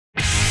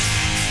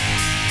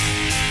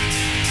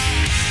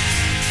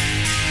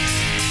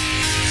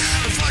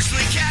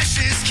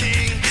is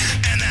king,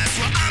 and that's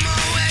what I'm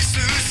always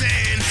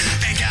losing.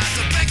 Ain't got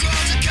the bankroll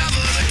to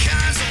cover the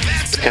kinds of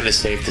bets. It's kind of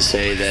safe to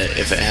say that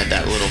if it had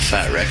that little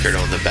Fat record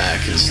on the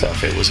back and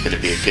stuff, it was going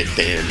to be a good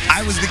band.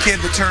 I was the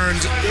kid that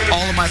turned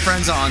all of my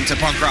friends on to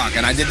punk rock,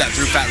 and I did that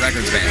through Fat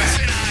Records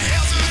bands.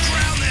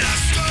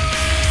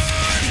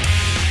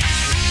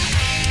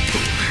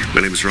 My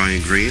name is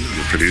Ryan Green.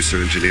 I'm a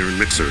producer, engineer, and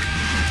mixer.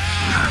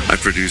 I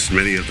produced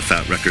many of the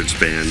Fat Records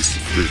bands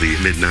through the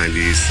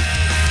mid-90s.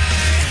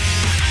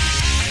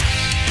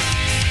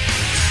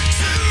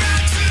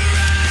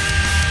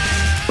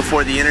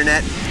 Before the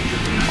internet,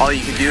 all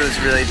you could do is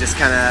really just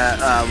kind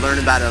of learn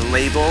about a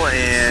label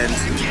and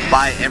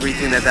buy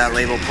everything that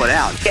label put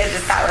out. Get the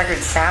Fat Wreck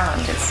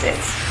sound. It's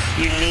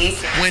unique.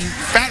 When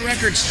Fat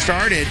Records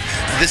started,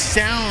 the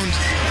sound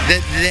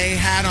that they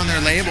had on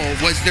their label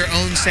was their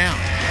own sound.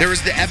 There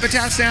was the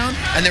Epitaph sound,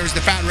 and there was the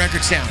Fat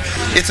Records sound.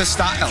 It's a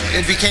style.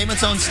 It became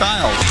its own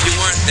style. If you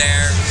weren't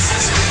there,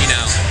 you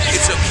know,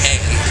 it's okay.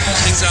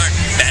 Things aren't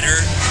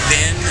better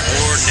then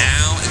or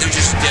now. They're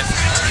just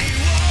different.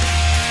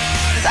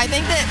 I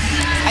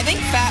think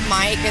Fat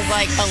Mike is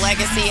like a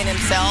legacy in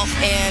himself,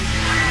 and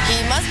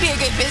he must be a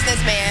good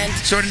businessman.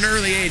 So at an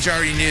early age, I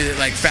already knew that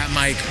like Fat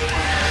Mike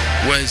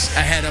was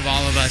ahead of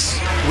all of us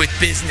with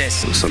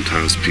business.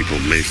 Sometimes people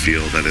may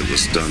feel that it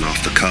was done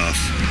off the cuff.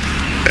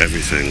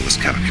 Everything was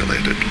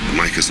calculated.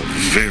 Mike is a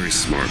very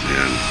smart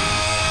man.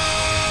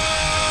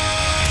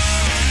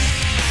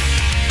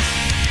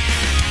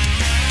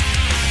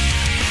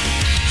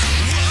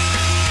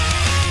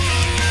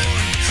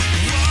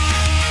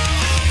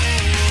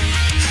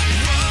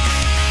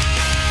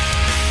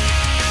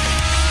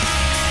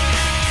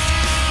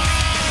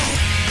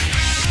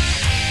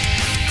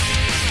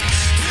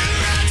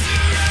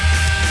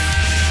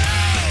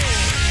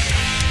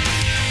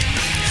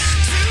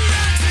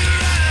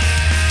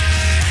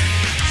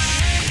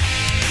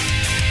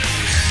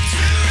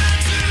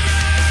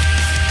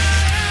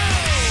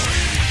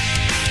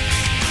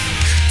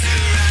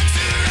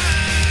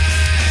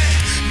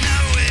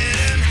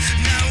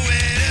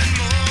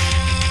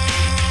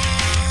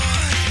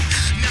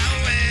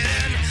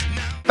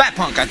 Fat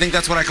Punk, I think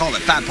that's what I called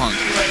it, Fat Punk.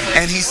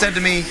 And he said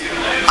to me,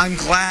 I'm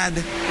glad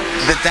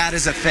that that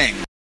is a thing.